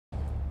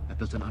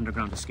built an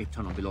underground escape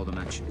tunnel below the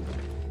mansion.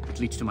 It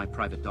leads to my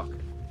private dock.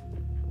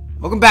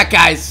 Welcome back,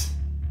 guys.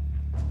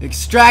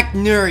 Extract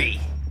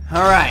Nouri.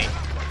 Alright.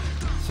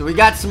 So we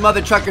got some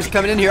other truckers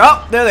coming in here.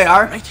 Oh, there they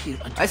are. Right here.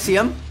 I see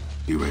them.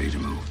 You ready to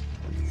move?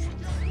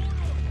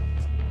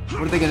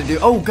 What are they gonna do?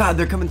 Oh god,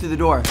 they're coming through the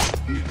door.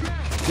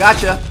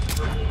 Gotcha.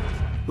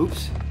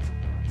 Oops.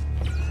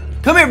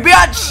 Come here,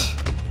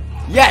 bitch!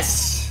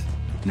 Yes!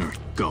 Nouri,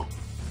 go.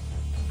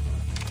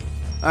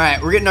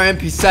 Alright, we're getting our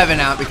MP7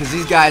 out because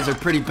these guys are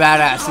pretty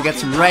badass. They got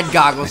some red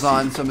goggles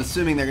on, so I'm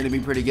assuming they're gonna be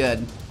pretty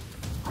good.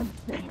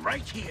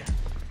 Right here.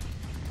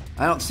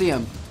 I don't see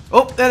them.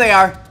 Oh, there they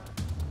are.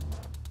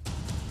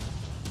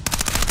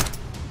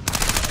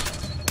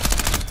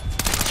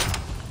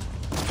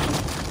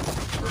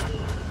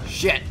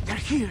 Shit. They're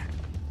here.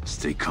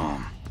 Stay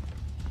calm.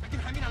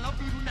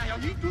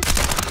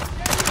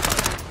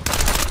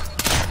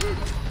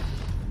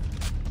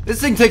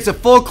 This thing takes a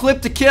full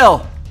clip to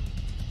kill.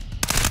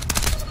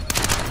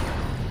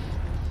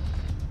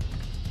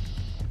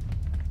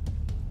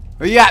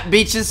 Where you at,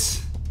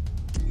 beaches?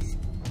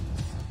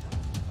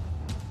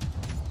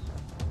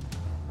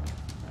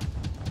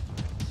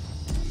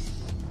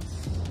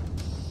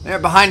 They're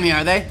behind me,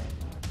 are they?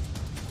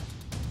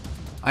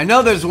 I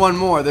know there's one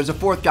more. There's a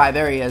fourth guy.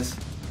 There he is.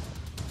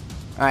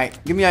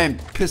 Alright, give me my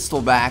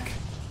pistol back.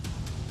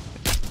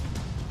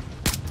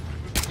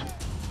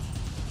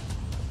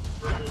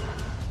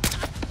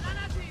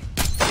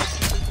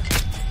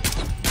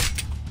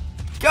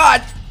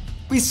 God!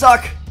 We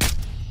suck!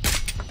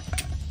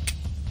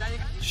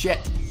 Shit.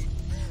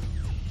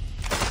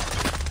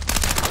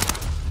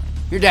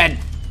 You're dead.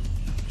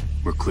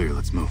 We're clear,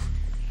 let's move.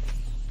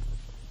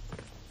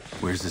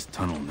 Where's this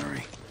tunnel,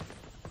 Nouri?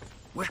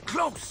 We're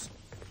close.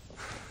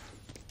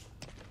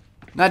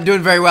 Not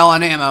doing very well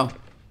on ammo.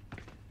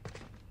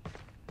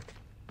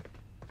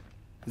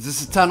 Is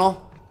this a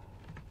tunnel?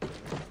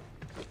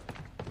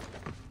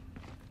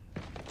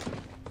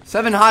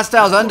 7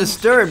 hostiles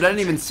undisturbed. I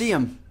didn't even see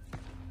them.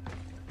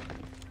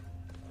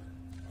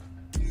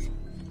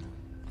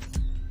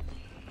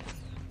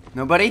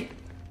 Nobody?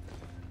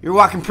 You're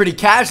walking pretty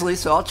casually,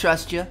 so I'll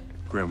trust you.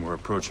 Grim, we're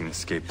approaching an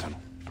escape tunnel.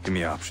 Give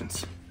me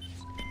options.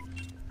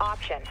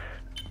 Option.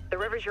 The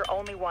river's your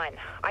only one.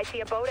 I see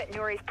a boat at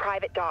Nouri's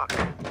private dock.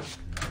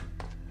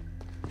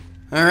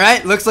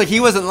 Alright, looks like he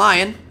wasn't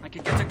lying. I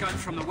can get a gun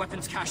from the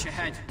weapons cache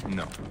ahead.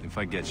 No, if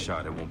I get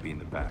shot, it won't be in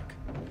the back.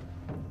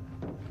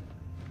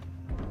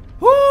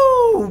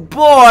 Woo,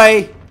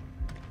 boy!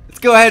 Let's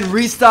go ahead and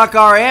restock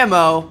our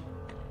ammo.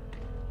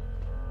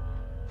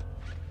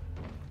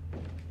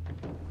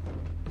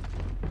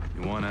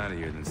 You want out of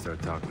here, then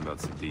start talking about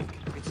Sadiq.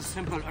 It's a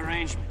simple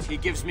arrangement. He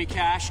gives me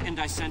cash and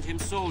I send him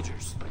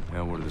soldiers.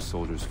 Now what are the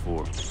soldiers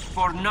for?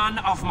 For none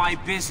of my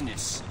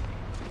business.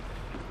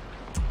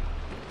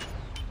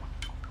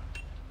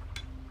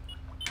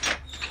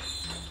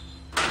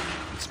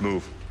 Let's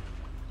move.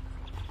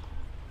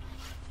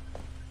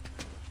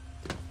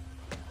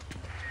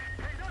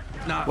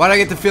 Why do I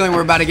get the feeling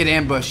we're about to get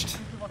ambushed?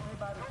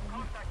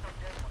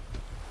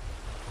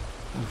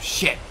 Oh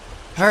shit.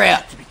 Hurry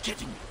up. To be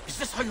kidding me. Is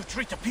this how you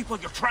treat the people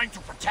you're trying to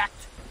protect?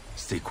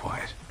 Stay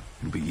quiet.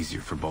 It'll be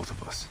easier for both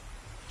of us.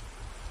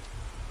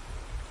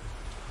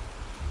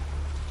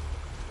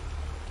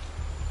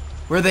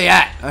 Where are they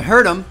at? I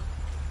heard them.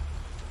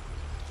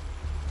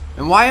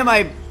 And why am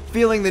I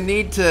feeling the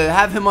need to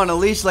have him on a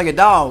leash like a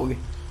dog?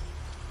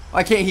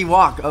 Why can't he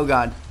walk? Oh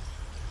god.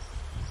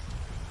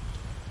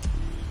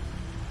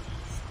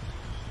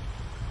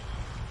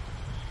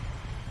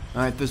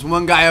 Alright, there's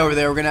one guy over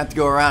there. We're gonna have to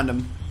go around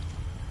him.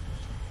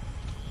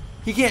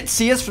 He can't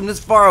see us from this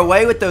far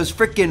away with those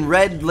freaking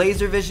red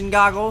laser vision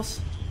goggles.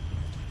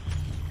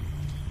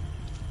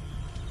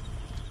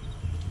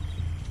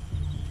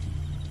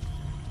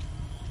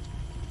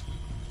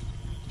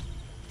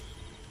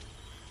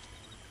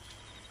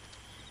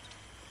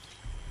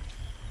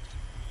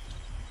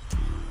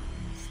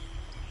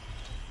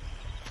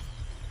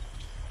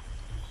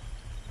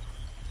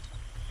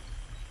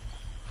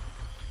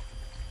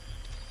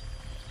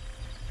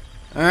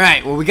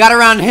 Alright, well we got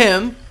around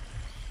him.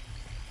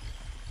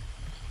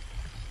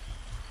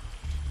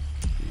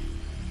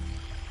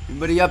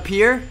 Anybody up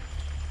here?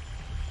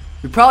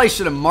 We probably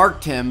should have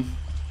marked him.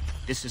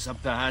 This is a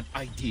bad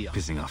idea.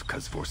 Pissing off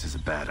Cuz Force is a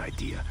bad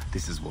idea.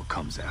 This is what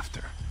comes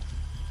after.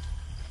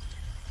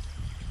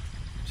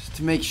 Just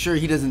to make sure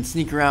he doesn't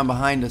sneak around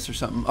behind us or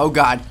something. Oh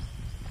god.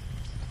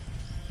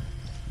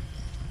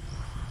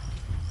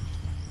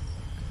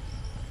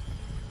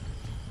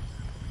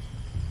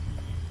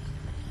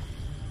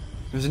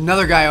 There's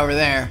another guy over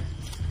there.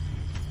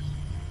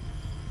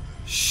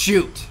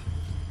 Shoot.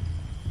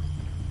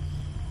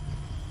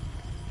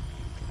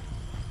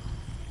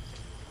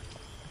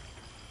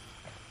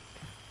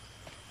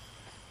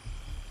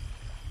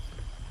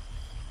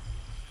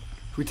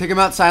 Can we take him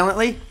out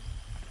silently?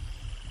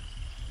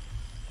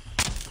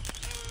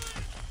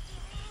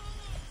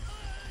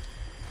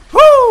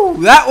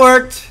 Woo! That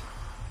worked!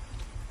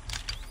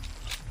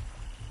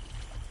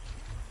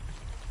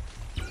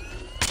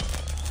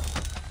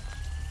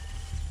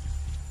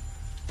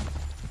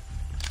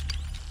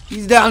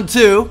 He's down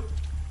 2.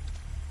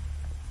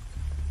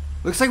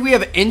 Looks like we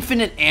have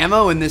infinite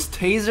ammo in this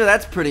taser.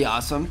 That's pretty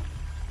awesome.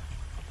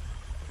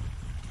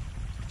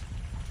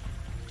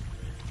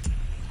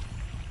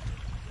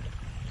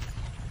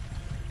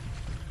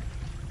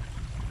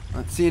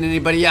 Not seeing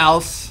anybody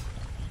else.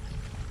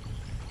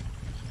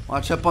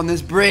 Watch up on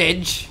this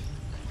bridge.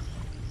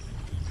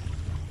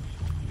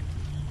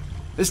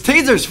 This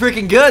taser's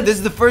freaking good. This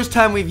is the first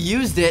time we've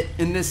used it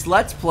in this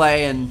Let's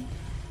Play, and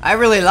I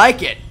really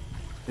like it.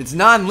 It's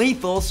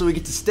non-lethal, so we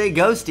get to stay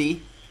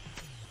ghosty.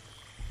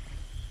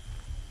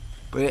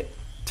 But it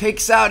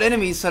takes out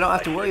enemies, so I don't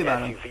have to worry about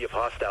them. See of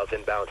hostiles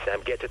inbound,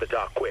 Sam. Get to the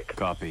dock quick.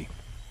 Copy.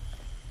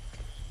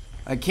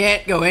 I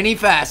can't go any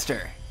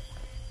faster.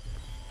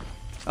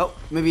 Oh,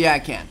 maybe I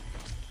can.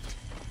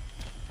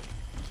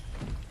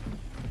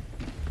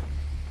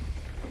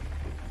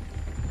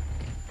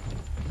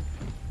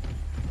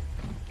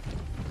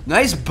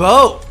 Nice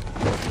boat.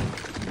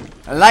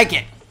 I like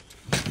it.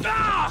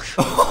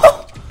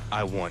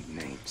 I want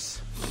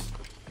names.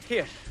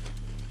 Here.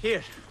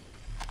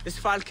 This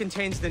file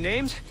contains the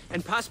names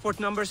and passport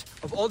numbers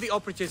of all the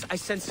operatives I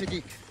sent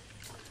Sadiq.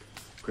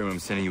 Grim, I'm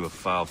sending you a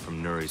file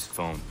from Nouri's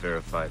phone.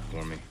 Verify it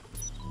for me.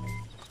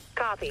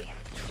 Copy.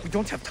 We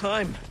don't have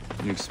time.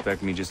 You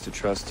expect me just to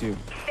trust you?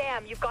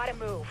 Sam, you've got to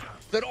move.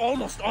 They're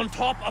almost on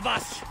top of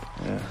us.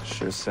 Yeah,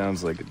 sure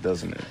sounds like it,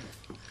 doesn't it?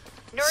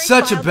 Nouri's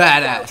Such a file's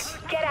badass.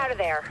 out. Get out of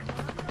there.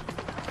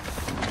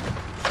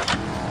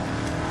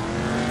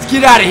 Let's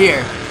get out of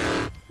here.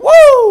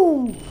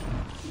 Woo!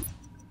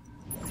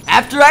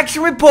 After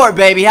action report,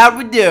 baby. How'd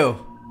we do?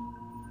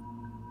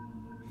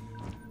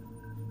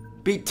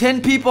 Beat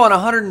 10 people on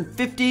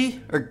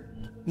 150, or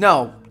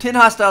no, 10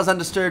 hostiles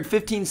undisturbed,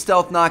 15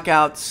 stealth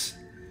knockouts.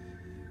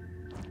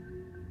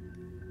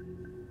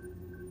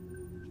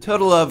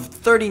 Total of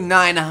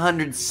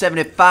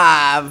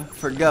 3,975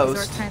 for Ghost.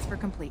 Resort transfer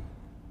complete.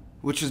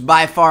 Which was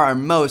by far our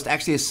most.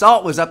 Actually,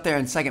 Assault was up there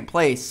in second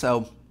place,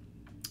 so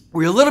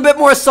we're a little bit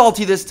more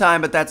salty this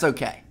time, but that's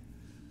okay.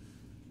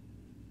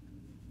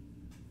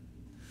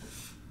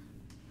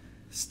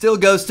 Still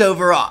Ghost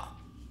overall.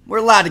 We're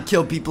allowed to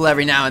kill people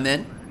every now and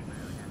then.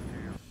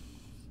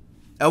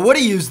 I would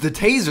have used the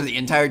taser the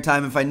entire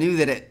time if I knew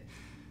that it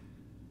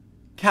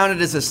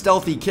counted as a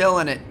stealthy kill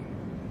and it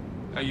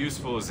How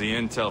useful is the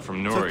intel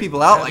from Nouri? took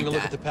people out like Having a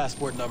look that. at the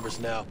passport numbers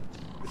now.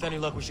 With any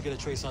luck, we should get a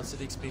trace on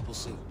Sadiq's people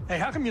soon. Hey,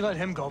 how come you let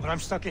him go, but I'm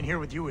stuck in here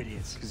with you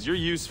idiots? Because you're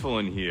useful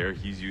in here,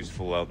 he's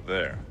useful out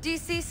there.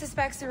 DC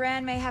suspects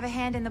Iran may have a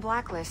hand in the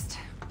Blacklist.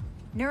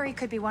 Nouri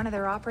could be one of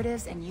their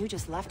operatives, and you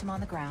just left him on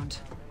the ground.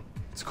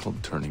 It's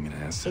called turning an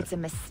asset. It's a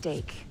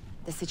mistake.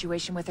 The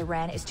situation with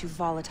Iran is too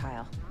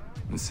volatile.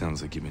 It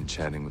sounds like you've been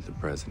chatting with the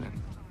president.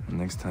 The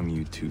next time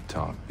you two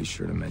talk, be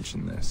sure to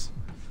mention this.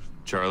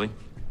 Charlie?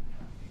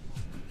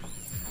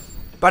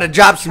 About to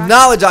drop some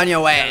knowledge on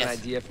your I got an ass.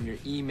 idea from your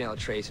email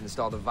trace and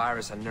install the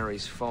virus on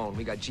Nouri's phone.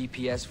 We got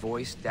GPS,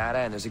 voice, data,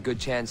 and there's a good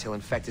chance he'll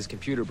infect his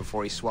computer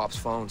before he swaps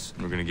phones.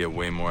 We're gonna get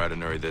way more out of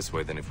Nouri this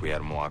way than if we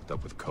had him locked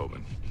up with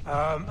Coben.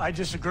 I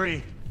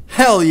disagree.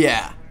 Hell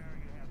yeah.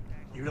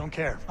 You don't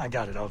care. I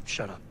got it. I'll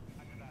shut up.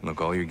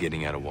 Look, all you're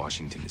getting out of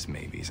Washington is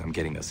maybes. I'm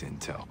getting us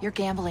intel. You're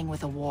gambling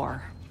with a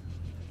war.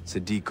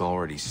 Sadiq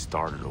already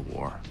started a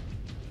war.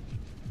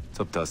 It's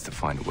up to us to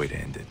find a way to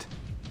end it.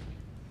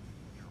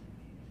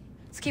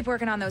 Let's keep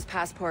working on those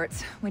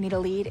passports. We need a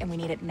lead, and we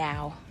need it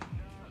now.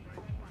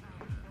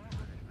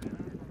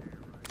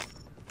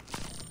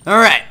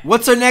 Alright,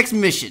 what's our next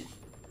mission?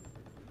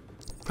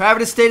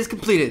 Private estate is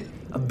completed.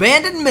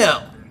 Abandoned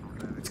mill.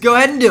 Let's go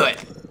ahead and do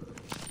it.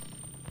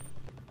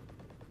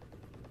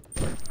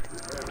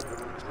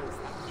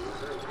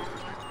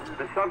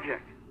 The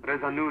subject,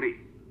 Reza Nouri,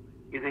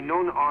 is a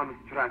known arms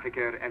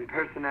trafficker and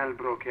personnel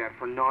broker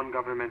for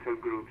non-governmental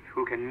groups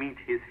who can meet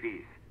his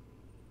fees.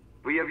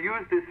 We have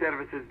used his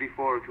services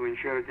before to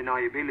ensure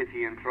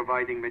deniability in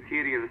providing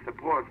material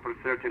support for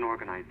certain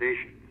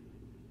organizations.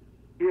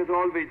 He has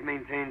always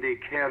maintained a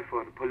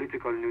careful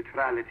political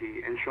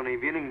neutrality and shown a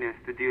willingness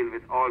to deal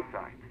with all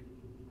sides.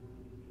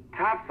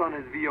 Taps on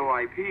his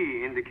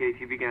VOIP indicate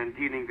he began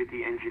dealing with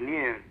the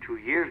engineer 2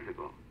 years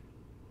ago.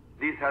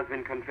 This has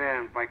been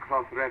confirmed by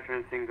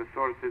cross-referencing the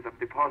sources of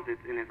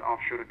deposits in his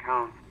offshore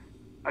accounts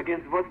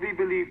against what we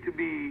believe to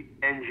be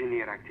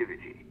engineer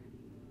activity.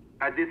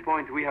 At this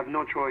point, we have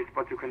no choice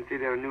but to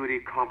consider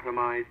Nouri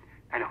compromised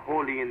and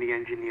wholly in the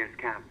engineer's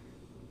camp.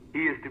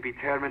 He is to be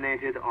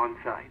terminated on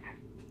site.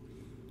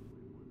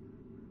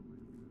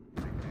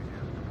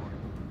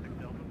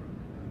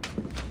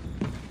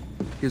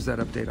 Here's that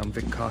update on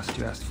Vic Cost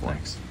you asked for.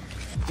 Thanks.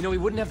 You know, we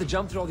wouldn't have to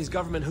jump through all these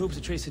government hoops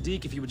to trace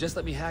Sadiq if you would just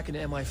let me hack into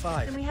Then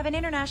MI5. we have an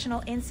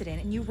international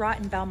incident, and you rot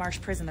in Belmarsh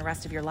prison the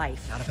rest of your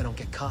life. Not if I don't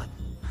get caught.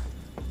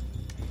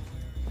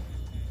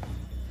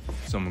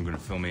 Someone gonna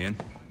fill me in?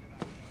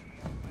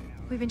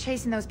 We've been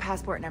chasing those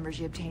passport numbers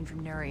you obtained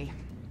from Nouri.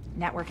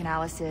 Network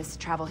analysis,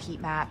 travel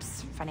heat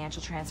maps,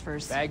 financial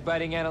transfers.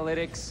 Bag-biting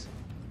analytics.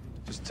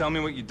 Just tell me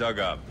what you dug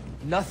up.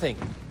 Nothing.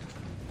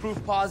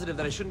 Proof positive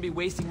that I shouldn't be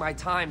wasting my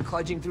time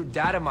cludging through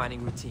data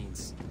mining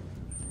routines.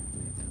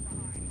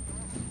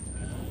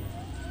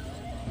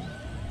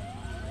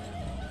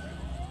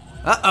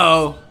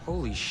 Uh-oh.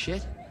 Holy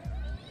shit.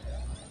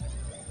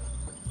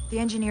 The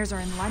engineers are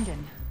in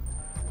London.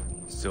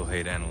 Still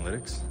hate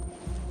analytics?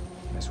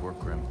 Nice work,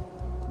 Grim.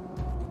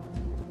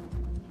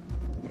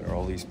 Are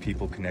all these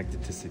people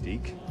connected to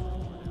Sadiq?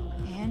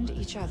 And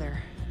each other.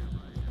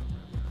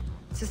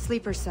 It's a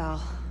sleeper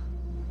cell.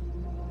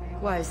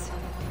 Was.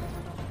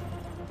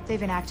 They've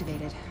been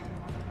activated.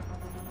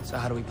 So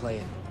how do we play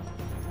it?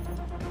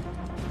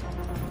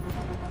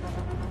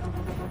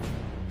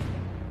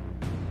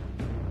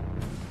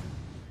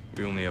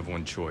 We only have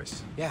one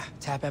choice. Yeah,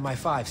 tap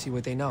MI5, see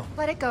what they know.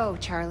 Let it go,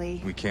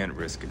 Charlie. We can't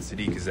risk it.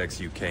 Sadiq is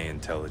ex-UK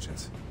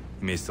intelligence.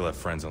 He may still have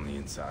friends on the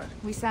inside.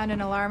 We sound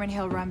an alarm and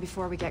he'll run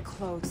before we get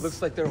close.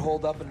 Looks like they're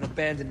holed up in an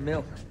abandoned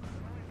mill.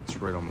 It's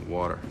right on the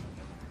water.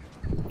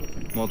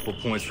 Multiple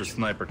points for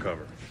sniper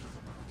cover.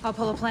 I'll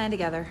pull a plan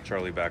together.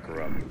 Charlie, back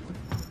her up.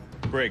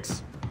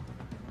 Briggs.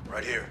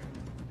 Right here.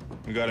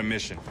 We got a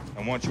mission.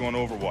 I want you on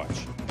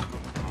Overwatch.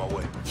 On my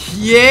way.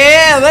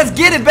 Yeah, let's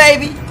get it,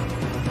 baby.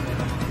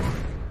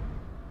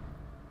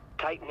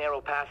 Tight, narrow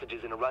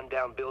passages in a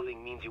rundown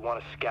building means you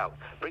want to scout.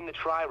 Bring the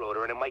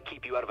tri-rotor and it might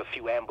keep you out of a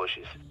few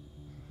ambushes.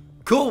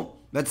 Cool.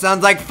 That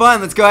sounds like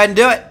fun. Let's go ahead and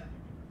do it.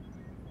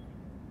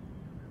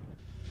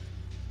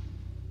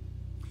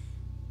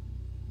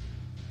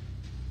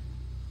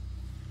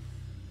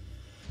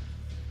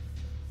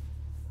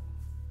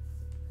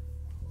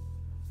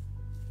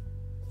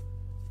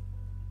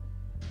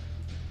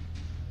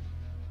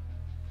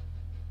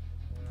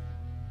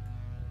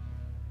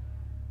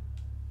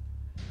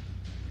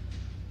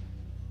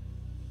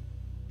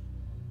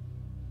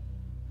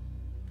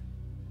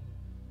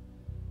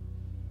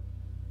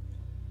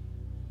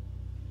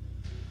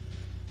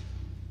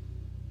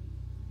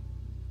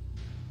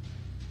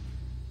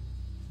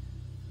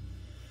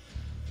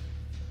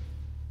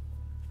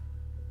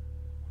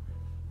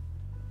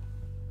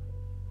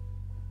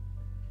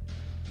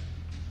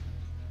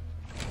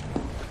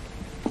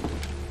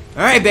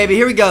 Alright, baby,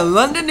 here we go.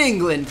 London,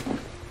 England.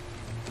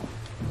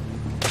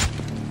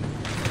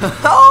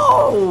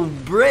 Oh,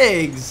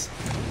 Briggs.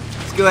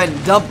 Let's go ahead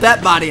and dump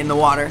that body in the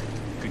water.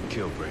 Good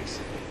kill, Briggs.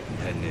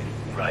 Heading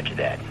in. Roger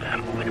that.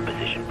 I'm moving to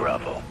position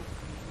Bravo.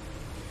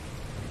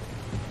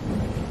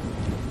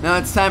 Now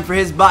it's time for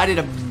his body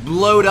to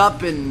bloat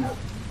up and...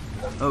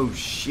 Oh,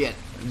 shit.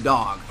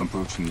 Dog.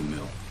 Approaching the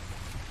mill.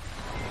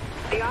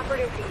 The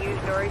operatives who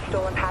used Nouri's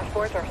stolen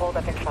passports are holed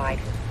up inside.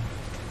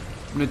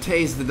 I'm gonna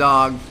tase the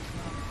dog.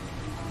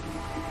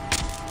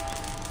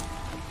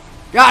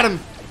 Got him!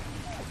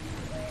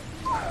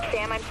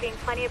 Sam, I'm seeing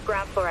plenty of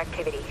ground floor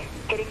activity.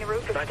 Hitting the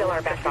roof is still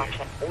our best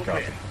option.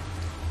 But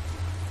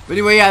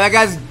anyway, yeah, that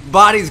guy's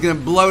body's gonna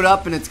bloat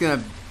up and it's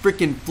gonna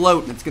freaking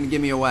float and it's gonna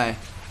give me away.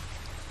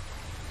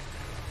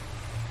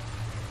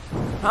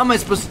 How am I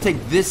supposed to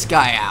take this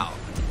guy out?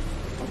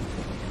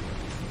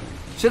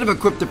 Should have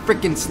equipped a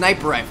freaking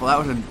sniper rifle. That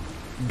was a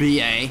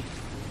BA.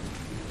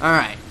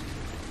 Alright.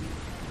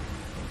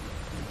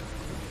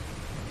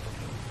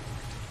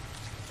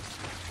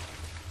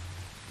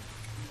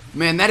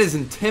 Man, that is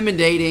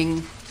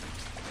intimidating.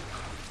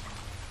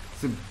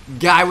 It's a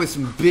guy with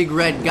some big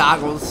red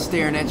goggles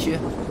staring at you.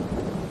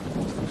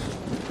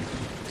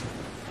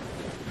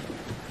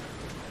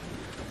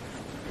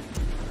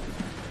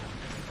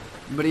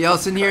 Anybody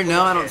else in here?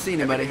 No, I don't see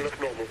anybody.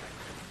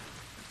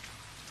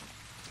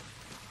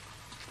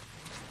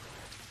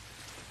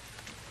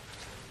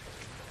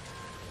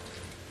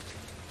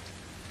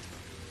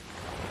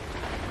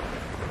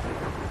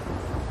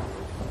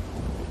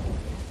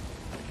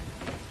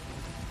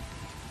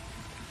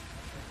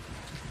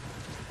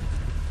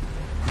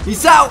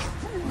 Peace out!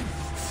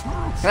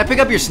 Can I pick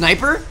up your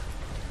sniper?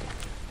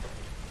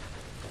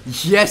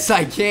 Yes,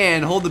 I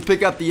can. Hold to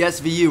pick up the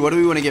SVU. What do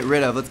we want to get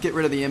rid of? Let's get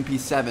rid of the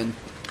MP7.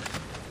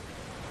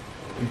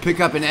 And pick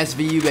up an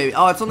SVU, baby.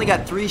 Oh, it's only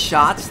got 3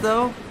 shots,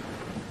 though?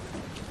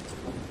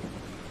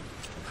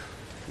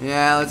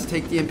 Yeah, let's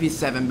take the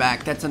MP7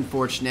 back. That's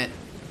unfortunate.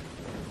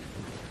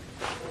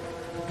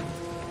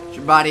 Get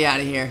your body out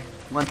of here.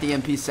 Want the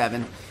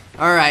MP7.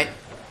 Alright.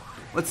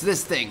 What's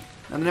this thing?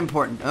 Nothing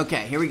important.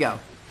 Okay, here we go.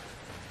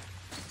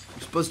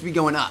 We're supposed to be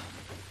going up.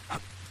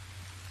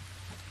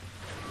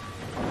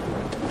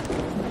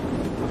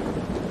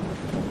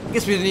 I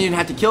guess we didn't even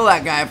have to kill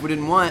that guy if we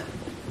didn't want.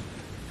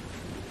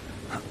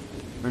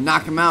 Or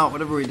knock him out,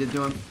 whatever we did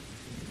to him.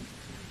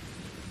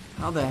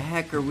 How the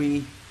heck are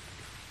we...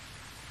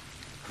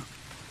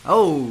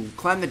 Oh,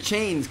 climb the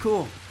chains,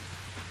 cool.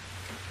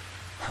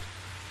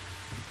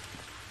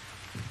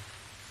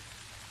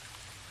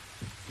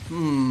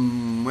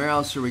 Where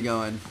else are we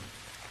going?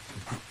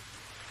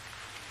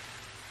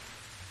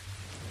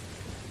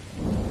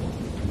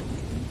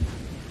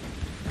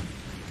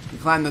 We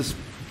climb this...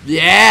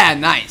 Yeah,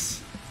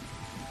 nice.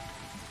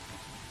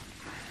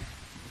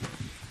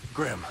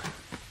 Grim,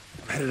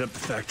 I'm headed up the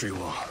factory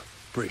wall.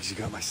 Briggs, you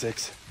got my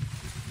 6?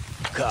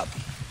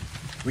 Copy.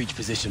 Reach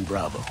position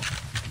Bravo.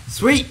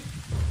 Sweet.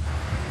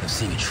 I'm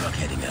seeing a truck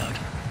heading out.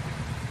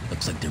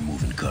 Looks like they're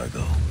moving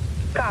cargo.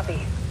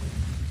 Copy.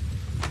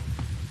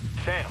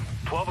 Sam,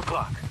 12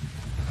 o'clock.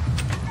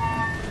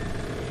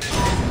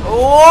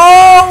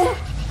 Oh!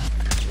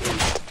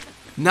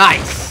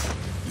 Nice.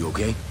 You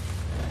okay?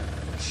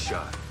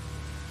 Shot.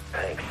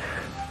 Thanks.